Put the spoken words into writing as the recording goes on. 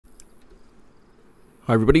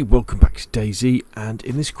Hi everybody, welcome back to DayZ, and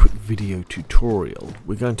in this quick video tutorial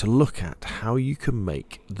we're going to look at how you can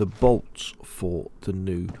make the bolts for the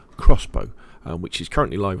new Crossbow, which is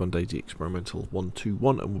currently live on DayZ Experimental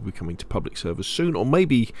 1.2.1 and will be coming to public servers soon, or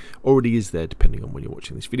maybe already is there depending on when you're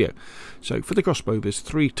watching this video. So for the Crossbow there's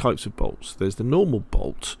three types of bolts. There's the normal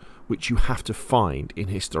bolt, which you have to find in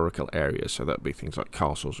historical areas, so that would be things like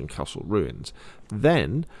castles and castle ruins.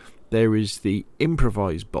 Then there is the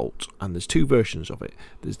improvised bolt, and there's two versions of it.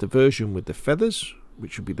 There's the version with the feathers,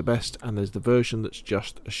 which would be the best, and there's the version that's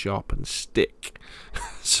just a sharpened stick.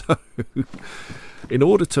 So in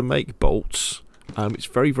order to make bolts, it's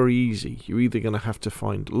very easy. You're either going to have to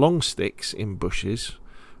find long sticks in bushes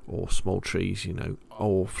or small trees, you know,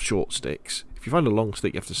 or short sticks. If you find a long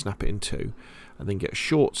stick, you have to snap it in two and then get a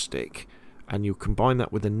short stick, and you'll combine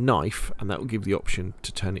that with a knife, and that will give the option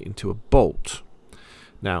to turn it into a bolt.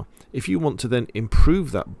 Now, if you want to then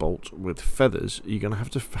improve that bolt with feathers, you're going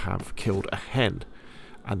to have killed a hen.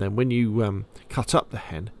 And then when you cut up the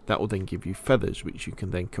hen, that will then give you feathers, which you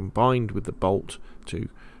can then combine with the bolt to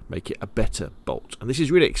make it a better bolt. And this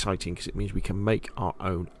is really exciting because it means we can make our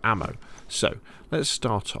own ammo. So, let's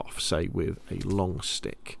start off, say, with a long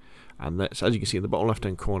stick. And let's, as you can see in the bottom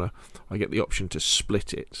left-hand corner, I get the option to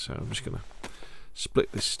split it. So I'm just going to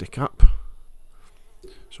split this stick up.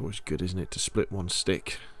 It's always good, isn't it, to split one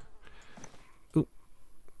stick. Ooh.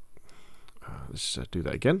 Let's do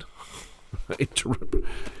that again.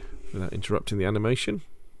 Without interrupting the animation.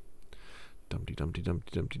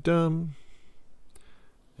 Dum-de-dum-de-dum-de-dum-de-dum.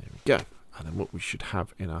 There we go. And then what we should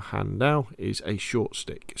have in our hand now is a short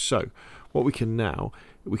stick. So what we can now,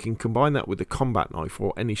 we can combine that with a combat knife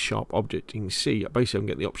or any sharp object. You can see, basically I can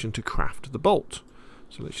get the option to craft the bolt.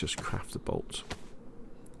 So let's just craft the bolt.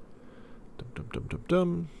 Dum dum dum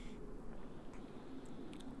dum.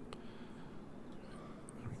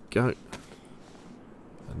 There we go.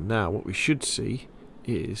 And now what we should see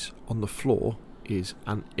is on the floor is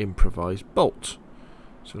an improvised bolt.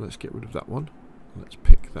 So let's get rid of that one. Let's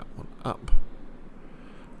pick that one up.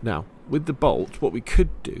 Now with the bolt, what we could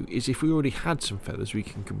do is, if we already had some feathers, we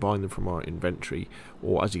can combine them from our inventory,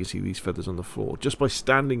 or as you can see, these feathers on the floor, just by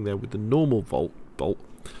standing there with the normal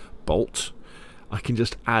bolt, I can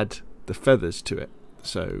just add the feathers to it.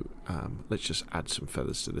 So let's just add some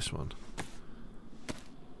feathers to this one.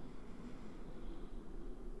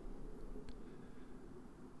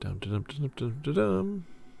 Dum, dum, dum, dum, dum, dum.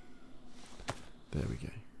 There we go.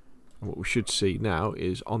 And what we should see now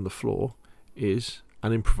is on the floor is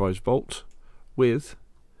an improvised bolt with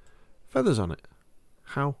feathers on it.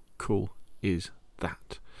 How cool is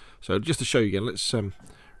that? So just to show you again, let's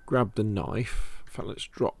grab the knife. In fact, let's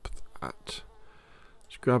drop that.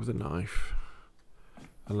 Let's grab the knife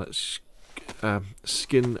and let's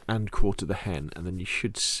skin and quarter the hen, and then you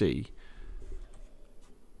should see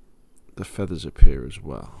the feathers appear as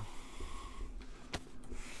well.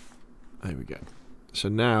 There we go. So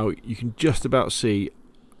now you can just about see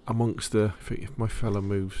amongst the, if my fella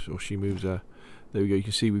moves or she moves, there we go, you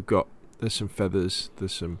can see there's some feathers,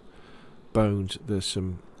 there's some bones, there's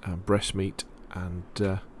some breast meat, and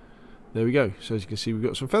there we go. So as you can see, we've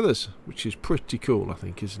got some feathers, which is pretty cool, I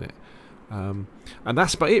think, isn't it? And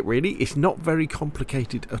that's about it, really. It's not very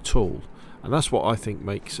complicated at all, and that's what I think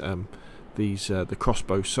makes the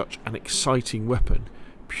Crossbow such an exciting weapon,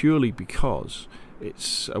 purely because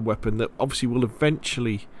it's a weapon that obviously will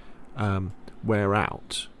eventually wear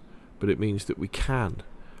out, but it means that we can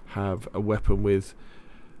have a weapon with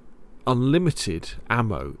unlimited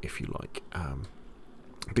ammo, if you like,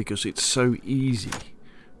 because it's so easy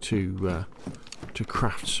to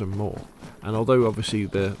craft some more. And although obviously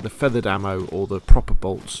the feathered ammo or the proper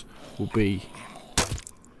bolts will be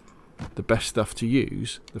the best stuff to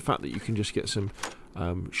use, the fact that you can just get some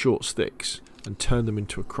short sticks and turn them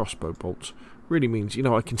into a crossbow bolt really means, you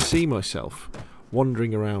know, I can see myself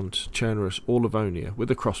wandering around Chernerus or Livonia with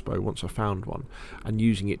a crossbow once I found one, and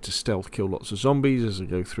using it to stealth kill lots of zombies as I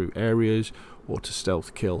go through areas, or to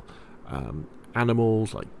stealth kill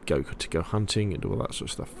animals, like go hunting and all that sort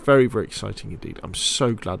of stuff. Very exciting indeed. I'm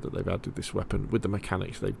so glad that they've added this weapon with the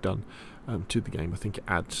mechanics they've done to the game. I think it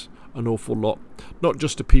adds an awful lot, not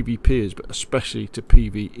just to PvPers but especially to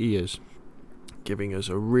PvEers, giving us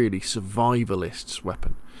a really survivalist's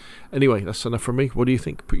weapon. Anyway, that's enough from me. What do you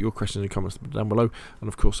think? Put your questions in the comments down below, and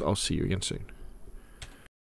of course I'll see you again soon.